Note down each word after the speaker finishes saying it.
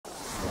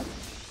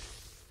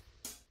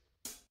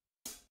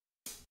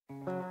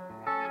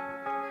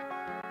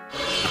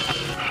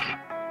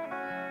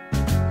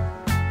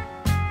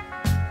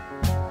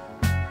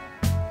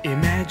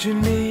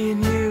Imagine me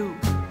and you,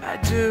 I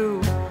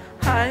do.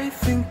 I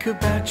think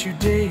about you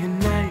day and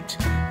night.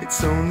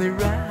 It's only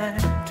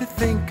right to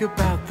think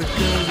about the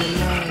girl you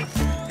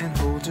love and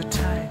hold her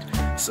tight.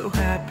 So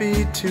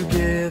happy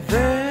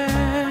together.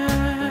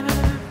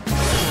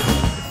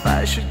 If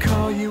I should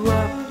call you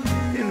up,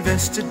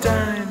 invest a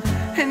dime,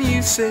 and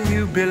you say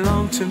you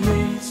belong to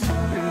me,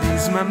 and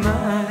ease my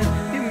mind.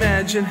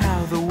 Imagine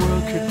how the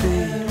world could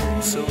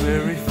be so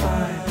very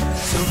fine,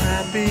 so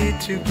happy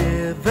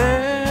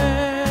together.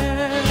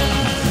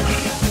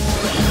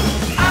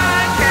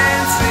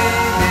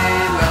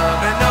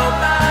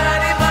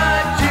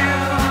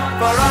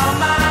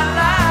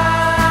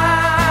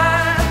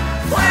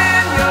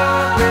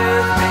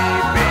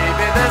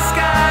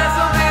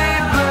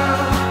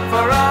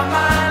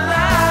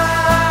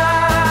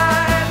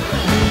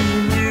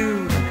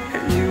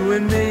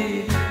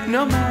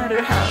 No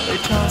matter how they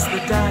toss the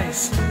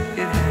dice,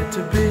 it had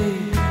to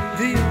be.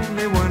 The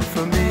only one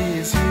for me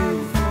is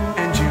you,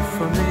 and you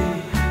for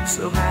me,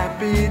 so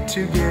happy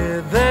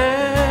together.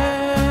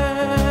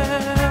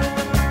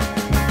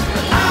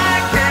 I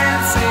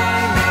can't see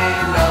me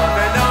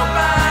loving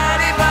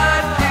nobody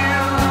but you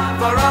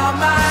for all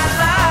my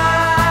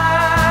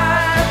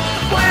life.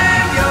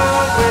 When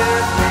you're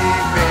with me,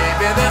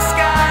 baby, the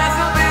skies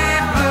will be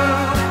blue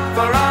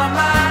for all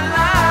my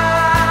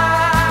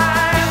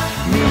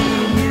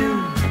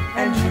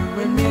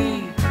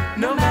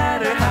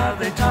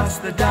toss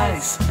the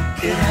dice,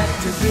 it had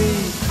to be.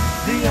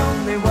 The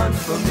only one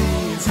for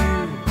me is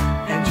you,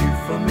 and you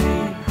for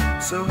me,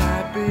 so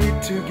happy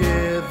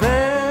together.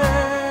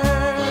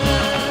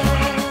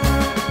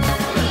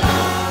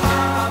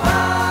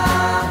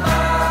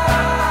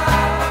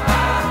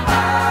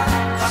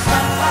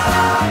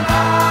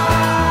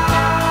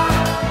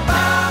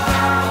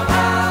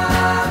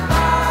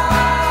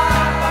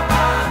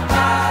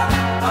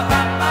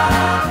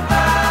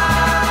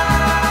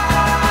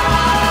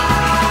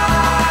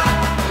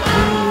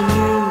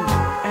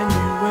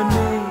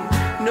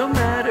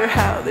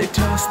 How they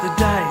toss the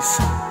dice,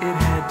 it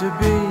had to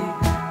be.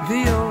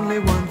 The only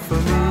one for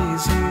me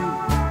is you,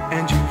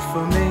 and you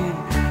for me,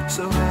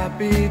 so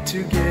happy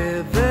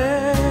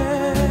together.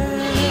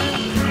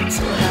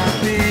 So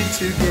happy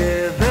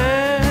together.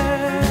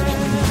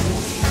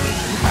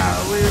 How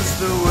is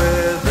the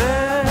weather?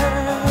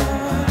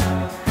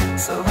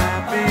 So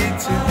happy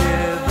together.